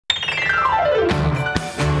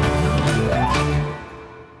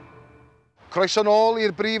Croeso nôl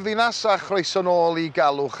i'r brifddinas a croeso nôl I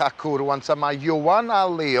Galwch Acw. Rwan ta mae Ioan a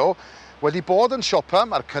Leo wedi bod yn siopa,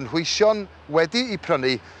 mae'r cynhwysion wedi I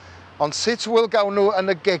prynu, ond sut wyl gawn nhw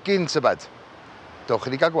yn y gegin tybed? Dewch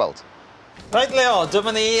I ni gael gweld. Right Leo,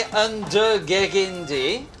 dyma ni yn dy gegin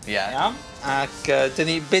di. Ie. Ac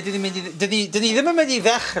dyn ni ddim yn mynd I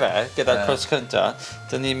ddechrau gyda'r cwrs cyntaf,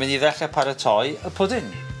 dyn ni'n mynd I ddechrau paratoi y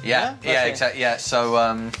pwdin. Yeah, exactly. Yeah, so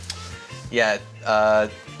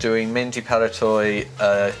dwi'n mynd I paratoi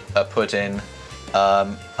y pwdin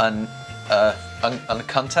yn y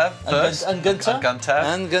cyntaf first. Yn gyntaf? Yn gyntaf.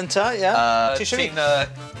 Yn gyntaf,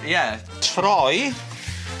 ie. Troi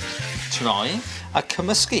a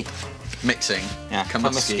cymysgu. Mixing. Yeah,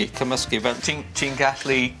 cymysgu. Ti'n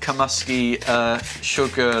gallu cymysgu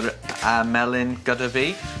sugar a melyn gyda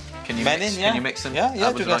fi? Can you mix them? Yeah,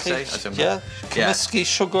 dwi'n gallu. Cymysgu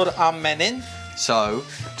sugar a menyn. So,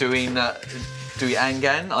 dwi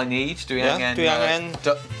angen, dwi angen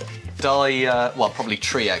well, probably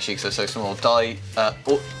 3 actually, because they're so small.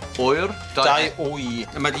 Oer. Dau oer.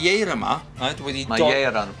 Mae'r ieir yma,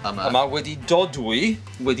 wedi dodwy,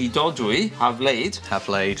 hafleid,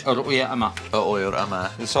 yr oer yma. Y oer yma.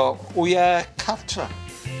 So, oer cartra.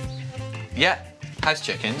 Yeah, house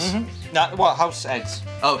chickens. Well, house eggs.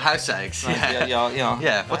 Oh, house eggs.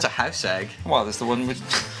 Yeah. What's a house egg? Well, there's the one with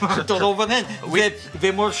dod o fan hyn.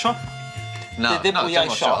 Fe mor siop. No, ddim oer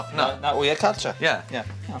siop. Na oer cartra. Yeah.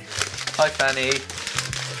 Hi, Fanny.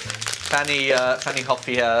 Fanny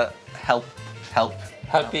hoffi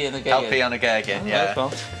Helpu yn y gegin. Helpu yn y gegin, yeah.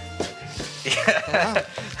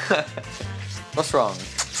 What's wrong?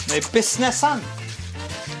 Neu busnesan.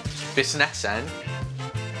 Busnesan?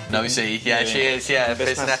 No, see, yeah, she is, yeah,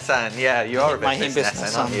 busnesan. Yeah, you are a bit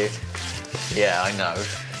busnesan, aren't you? Yeah, I know.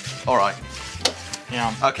 All right.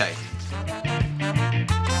 Yeah. Okay.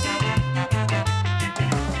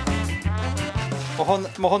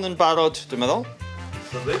 Mae hwn yn barod, dwi'n meddwl.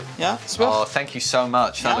 Lovely. Yeah, oh, thank you so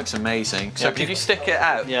much. That looks amazing. So, could you stick it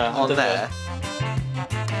out on there?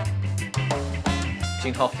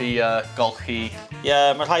 Ti'n hoffi golchi?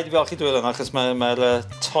 Yeah, mae'r rhaid I fi olchi dwylo yna, achos mae'r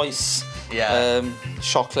toes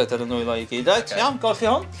siocled ar y nwylo I gyd. Right, iawn,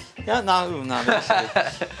 golchi hwn? Yeah, na,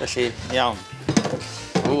 felly, iawn.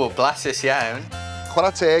 Ooh, blasus iawn.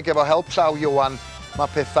 Chwarae teg efo help llaw Ioan,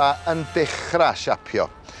 mae pethau yn dechrau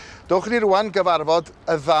siapio. Dewch ni rwan gyfarfod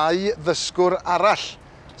y 2 ddysgwr arall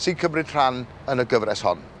sy'n cymryd rhan yn y gyfres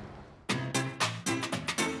hon.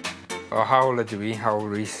 O hawl ydw I, hawl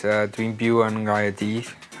rhys. Dwi'n byw yn Gaerdydd,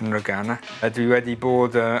 yn Rhan. Dwi wedi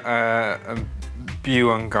bod yn byw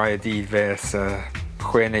yn Gaerdydd fes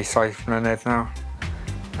 6 neu 7 mlynedd nawr.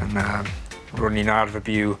 Ro'n i'n arfer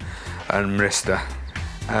byw yn Mrysta.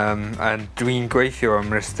 Dwi'n gweithio yn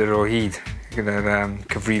Mrysta o hyd gyda'r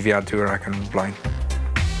cyfrifiadwr ac yn blaen.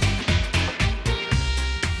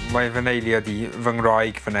 Mae fy neiliad I fy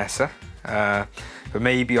ngwraig Vanessa. Fy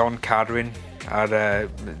meibi on Cadwyn ar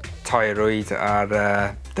 2 oed ar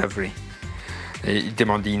dyfri.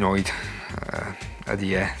 Dim ond 1 oed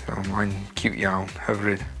ydy e. Mae'n cute iawn,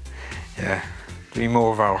 hyfryd. Dwi'n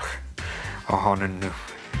mor falch ohonyn nhw.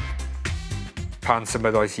 Pan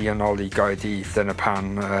symudais I yn ôl I Gaerdydd, dyna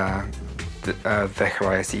pan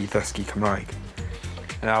ddechrauais I ddysgu Cymraeg.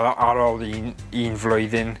 Ar ôl 1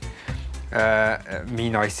 flwyddyn, mi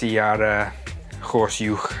nais I ar chwrs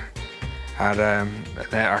uwch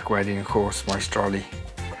ac wedyn chwrs maestroli.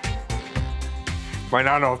 Mae'n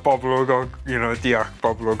anodd bobl o diach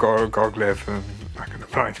bobl o gogledd ac yn y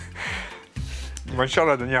blaen. Mae'n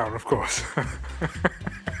siarad yn iawn, of course.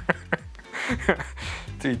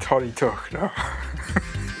 Dwi'n torri twch nawr.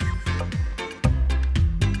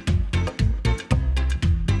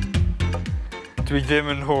 Dwi ddim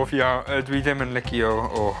yn licio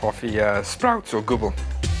o hoffi sprouts o gwbl.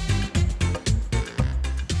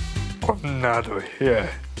 Ofnadwy, ie.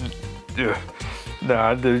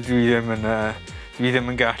 Na, dwi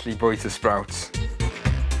ddim yn gallu bwyd y sprouts.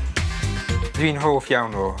 Dwi'n hoff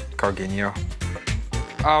iawn o coginio.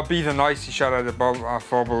 A bydd yn nice I siarad â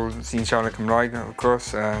phobl sy'n siarad Cymraeg, of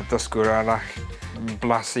course, dysgwyr arall,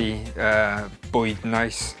 blasu bwyd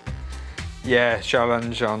nice.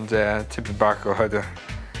 Challenge ond tipyn bach o hyder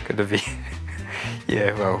gyda fi.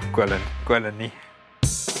 Wel, gwelen ni.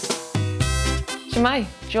 Shwmai,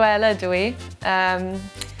 Joela dwi I.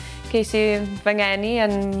 Ces I fy ngeni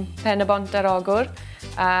yn Pen y Bont ar Ogwr,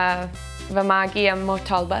 fy magu am Mor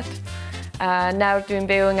Talbot. Nawr dwi'n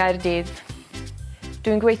byw yng Nghaerdydd.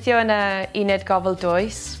 Dwi'n gweithio yn y uned gofal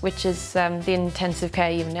dwys, which is the intensive care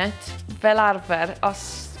unit. Fel arfer,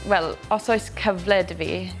 os oes cyfle dy fi,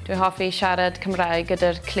 dwi'n hoffi siarad Cymraeg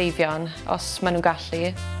gyda'r cleifion, os maen nhw'n gallu.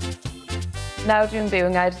 Nawr dwi'n byw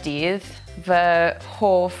yng Nghaerdydd, fy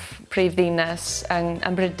hoff prif ddinas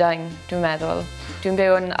yn Brydain, dwi'n meddwl. Dwi'n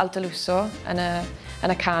byw yn Altaluso yn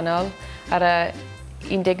y canol ar y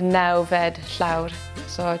 19 fed llawr.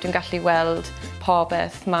 So dwi'n gallu weld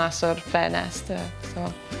popeth mas o'r ffenest. So,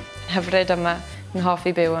 hyfryd yma, yn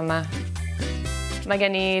hoffi byw yma. Mae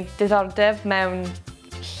gen i diddordeb mewn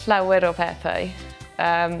llawer o pethau.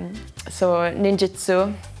 So ninjutsu,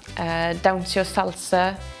 dawnsio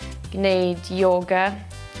salsa, gwneud yoga,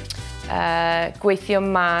 gweithio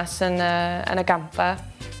mas yn y gampa.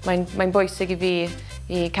 Mae'n bwysig i fi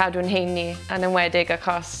i cadw'n heini yn enwedig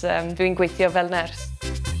achos dwi'n gweithio fel nyrs.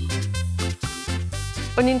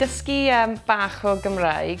 O'n i'n dysgu bach o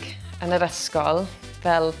Gymraeg yn yr ysgol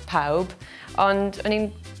fel pawb, ond o'n i'n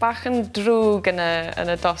bach yn drwg yn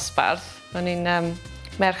y dosbarth. O'n i'n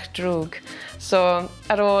merch drwg. So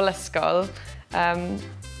ar ôl ysgol, o'n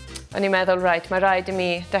i'n meddwl, mae rhaid i mi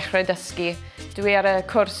dechrau dysgu. Dwi ar y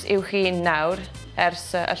cwrs uwch 1 nawr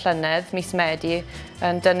ers y llynedd, mis Medi,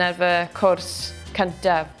 yn dyna fy cwrs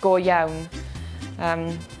cyntaf, go iawn.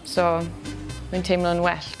 So mae'n teimlo'n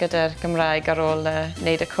well gyda'r Gymraeg ar ôl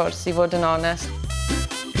wneud y cwrs, i fod yn onest.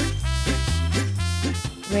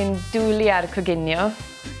 Dwi'n dwlu ar coginio.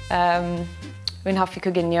 Dwi'n hoffi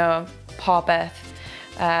coginio popeth.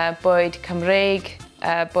 Bwyd Cymraeg,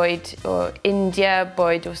 bwyd o India,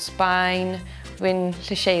 bwyd o Sbaen. Dwi'n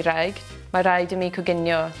Llysieuwraig. Mae rhaid i mi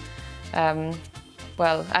coginio,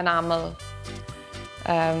 yn aml.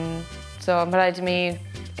 So mae rhaid i mi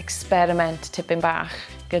experiment tipyn bach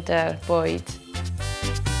gyda'r bwyd.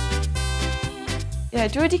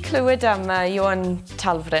 Dwi wedi clywed am Ioan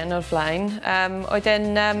Talfryn o'r flaen. Oedd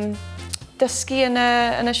e'n dysgu yn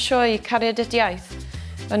y sioe Cariad y Iaith.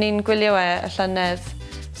 O'n i'n gwylio y llynedd.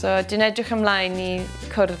 So dwi'n edrych ymlaen i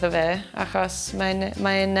cwrdd o fe, achos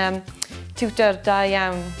mae'n tiwtor da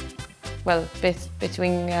iawn. Wel, beth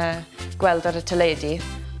dwi'n gweld ar y teledu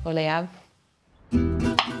o leiaf.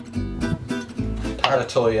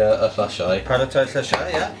 Paratoi y llasiau. Paratoi llasiau,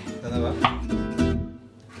 ie. Dyna fo.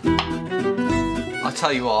 I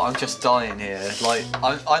tell you what, I'm just dying here. Like,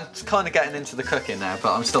 I'm kind of getting into the cooking now,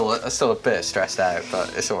 but I'm still a bit stressed out,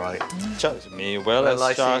 but it's all right. Mi weles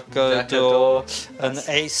Jacodor yn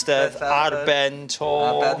eistedd ar ben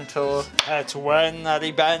to. Et wen ar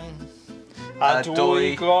ei ben. A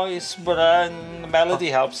dwy groes bren. Melody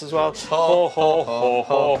helps as well. Ho, ho, ho,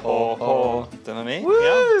 ho, ho, ho. Dyna mi.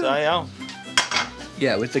 Yeah, da iawn.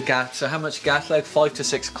 Yeah, with the gath. So how much gath leg? 5 to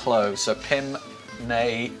 6 cloves. So pim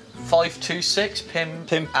neu 5 to 6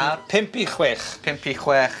 pim ar 5 I 6. 5 I 6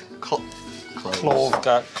 cloves.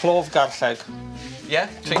 Clov garlleg. Yeah,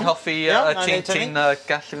 ti'n hoffi ti'n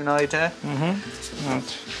gallu wneud e?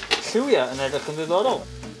 Lliwiau yn edrych yn ddiddorol.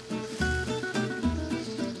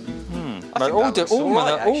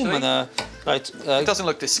 It doesn't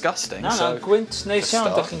look disgusting. No, gwynt neis iawn,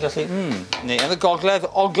 ydych chi'n gallu... Neu, yn y gogledd,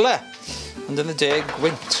 ogle. Ond yn y de,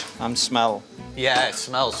 gwynt am smell. Yeah, it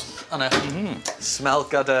smells. Smell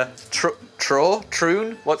got a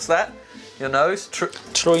troon. What's that? Your nose?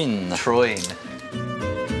 Trwyn. Trwyn.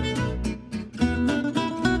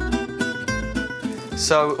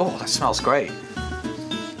 So, oh, that smells great.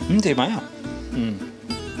 Di mae o.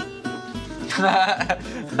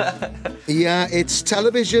 Yeah, it's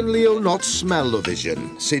television, Leo, not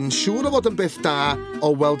smell-o-vision, sy'n siŵr o fod yn beth da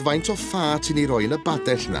o weld faint o ffa ti'n ei roi yn y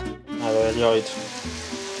badell na. A fe erioed.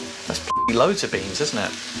 That's loads of beans, isn't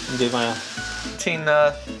it? Di mae o. Ti'n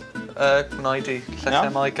gwneud I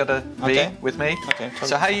llythau gyda fi, with me? Okay,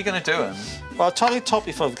 so how are you going to do them? Well, torri'r top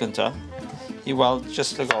I ffwrdd gyntaf. I weld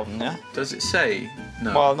just like ofn, yeah? Does it say?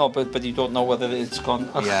 No. Well, no, but you don't know whether it's gone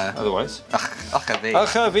otherwise. Ach a fi.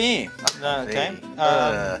 Ach a fi. Okay.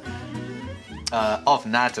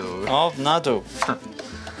 Ofnadw. Ofnadw.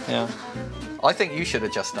 Yeah. I think you should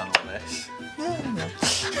have just done all this.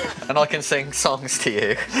 And I can sing songs to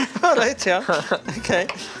you. All right, yeah. Okay.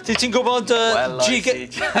 Did ti'n gwybod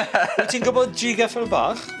Giga Phil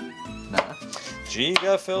Bach? No.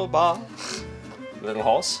 Giga Phil Bach. Little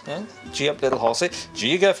horse, yeah? G up little horsey.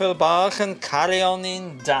 Giga Phil Bach and carry on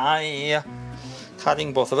in die.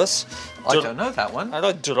 Carrying both of us. I don't know that one. I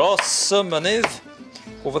like dros y mynydd.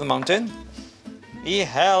 Over the mountain. I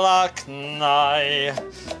hela cnau.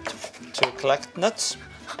 To collect nuts.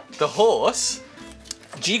 The horse?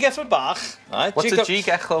 Giga Phil Bach Right, what's a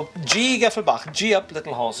gyd-ddysgwyr? Gyd-ddysgwyr bach, G up,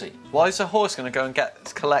 little horsey. Why is a horse going to go and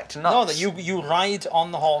collect nuts? No, that you ride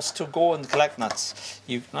on the horse to go and collect nuts.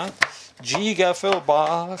 Right? Gyd-ddysgwyr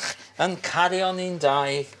bach and carry on in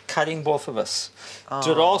die, carrying both of us.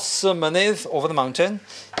 Dros y mynydd, over the mountain,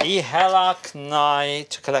 I hela cnau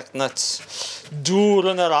to collect nuts.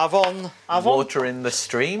 Dŵr yn yr afon. Water in the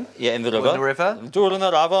stream? Yeah, in the river. Dŵr yn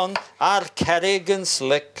yr afon, a'r cerrig yn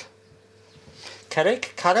slick.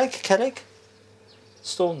 Cerrig?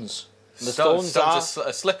 Stones. The stones are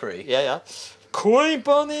slippery. Yeah. Cwymp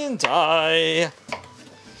yn un dau.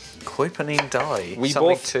 Cwymp yn un dau.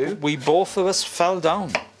 We both of us fell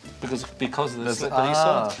down because of the slippery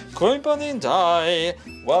stones. Cwymp yn un dau.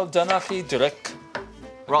 Well done, chi dric.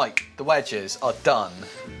 Right, the wedges are done.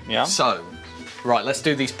 Yeah. So, right, let's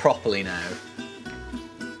do these properly now.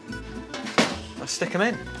 Let's stick them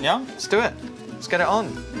in. Yeah. Let's do it. Let's get it on.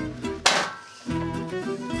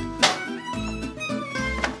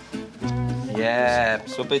 Yeah.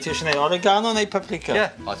 So beth ti eisiau gwneud? Oregano neu paprika?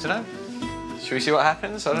 Yeah, I don't know. Should we see what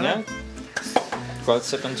happens? I don't know. Gweld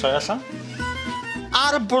sut yn troi allan.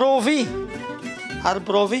 Arbrofi.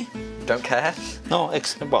 Don't care. No,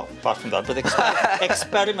 well, apart from that, but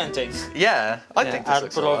experimenting. Yeah, I think this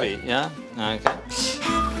looks all right. Arbrofi, yeah? Okay.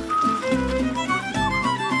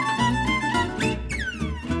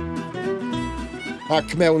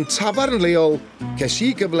 Ac mewn tafarn leol, ces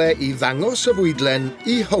I gyfle I ddangos y fwydlen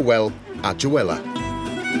I Hywel a Joela.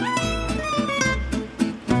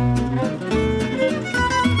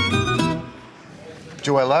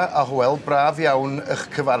 Joela a Hywel, braf iawn eich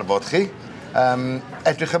cyfarfod chi.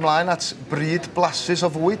 Edrych ymlaen at bryd blasus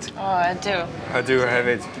o fwyd? O, ydw. Ydw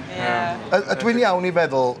hefyd. Ydw i'n iawn I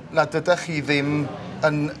feddwl na dydych chi ddim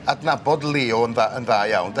yn adnabod Leo yn dda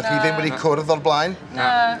iawn. Dych chi ddim wedi cwrdd o'r blaen?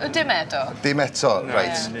 Na, dim eto. Dim eto,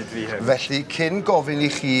 reit. Felly, cyn gofyn I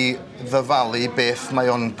chi ddyfalu beth mae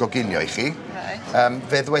o'n coginio I chi,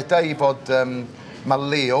 fe ddweda I bod mae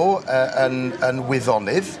Leo yn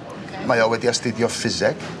wyddonydd. Mae o wedi astudio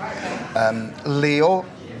ffiseg. Leo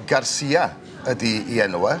Garcia ydy I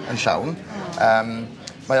enw yn llawn.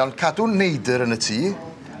 Mae o'n cadw neidr yn y tŷ,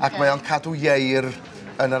 ac mae o'n cadw ieir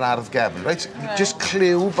yn yr ardd gefn. Right? Just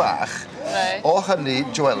cliw bach. O hynny,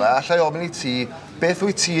 Joela, allai ofyn I ti, beth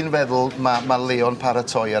wyt ti'n feddwl mae Leo'n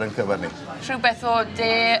paratoi ar yn cyfer ni? Rhywbeth o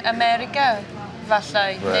De America, falle.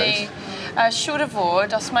 Siwr o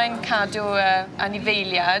fod, os mae'n cadw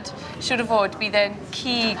anifeiliad, siwr o fod bydd e'n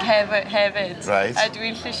cig hefyd. A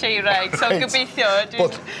dwi'n llysieuwraig, so gobeithio.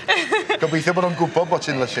 Gobeithio bod nhw'n gwybod bod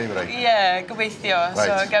ti'n llysieuwraig? Ie, gobeithio,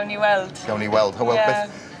 so gawn ni weld. Gawn ni weld.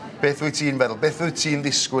 Beth wyt ti'n feddwl? Beth wyt ti'n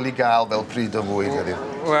ddisgwyl I gael fel pryd o fwyd heddiw?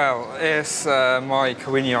 Wel, mae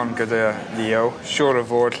cywinion gyda Leo, siwr o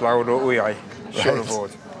fod lawr o wyau. Siwr o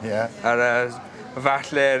fod.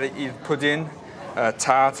 Falle i'r pwdin,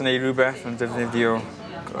 tart neu rhywbeth yn defnyddio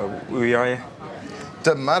wyau.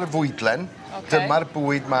 Dyma'r fwydlen. Dyma'r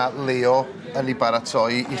bwyd mae Leo yn ei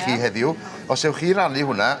baratoi I chi heddiw. Os ewch chi rannu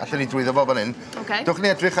hwnna, allan ni drwyddo fo fan hyn. Dwch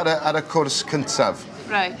ni edrych ar y cwrs cyntaf.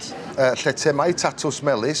 Lle temau tatws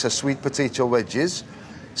melys, y sweet potato wedges,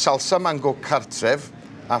 salsa mango cartref,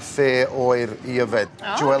 a the oer I yfed.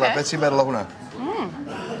 Joela, beth ti'n meddwl o hwnna?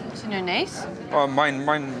 Sy'n nhw'n neis?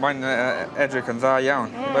 Mae'n edrych yn dda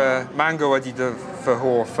iawn. Mango ydy fy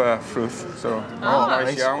hoff ffrwth, so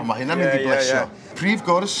nice iawn. Mae hynna'n mynd I blesio. Prif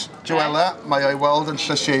gwrs, Joela, mae o'i weld yn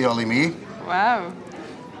llysieuol I mi.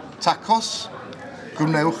 Tacos.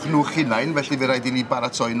 Gwnewch nhw'ch hunain, felly fe rhaid I ni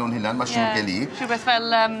baratoi nhw'n hunain, mae siŵr gen I. Rhywbeth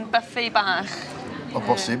fel buffet bach. O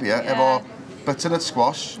bosib, ie. Efo butternut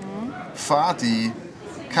squash, ffa di,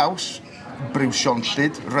 caws, briwsion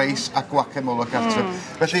llyd, reis a guacamole cartref.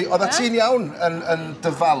 Felly, oedd ti'n iawn yn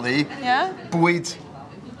dyfalu bwyd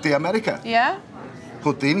De America?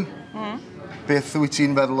 Pwdin. Beth wyt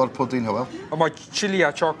ti'n feddwl o'r pwdin, Hywel? Mae chili a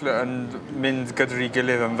chocolate yn mynd gyda'r I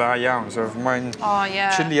gilydd yn dda iawn. Mae'n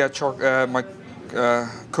chili a chocolate...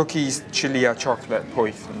 cookies, chili a chocolate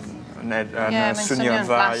pwyth yn swnio'n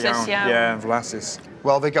dda iawn. Yn flasus.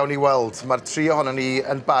 Wel, fe gawn ni weld. Mae'r tri ohono ni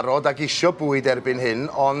yn barod ag isio bwyd erbyn hyn,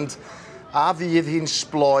 ond a fydd hi'n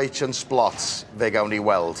sploich yn splots, fe gawn ni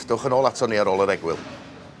weld. Dewch yn ôl ato ni ar ôl yr egwyl.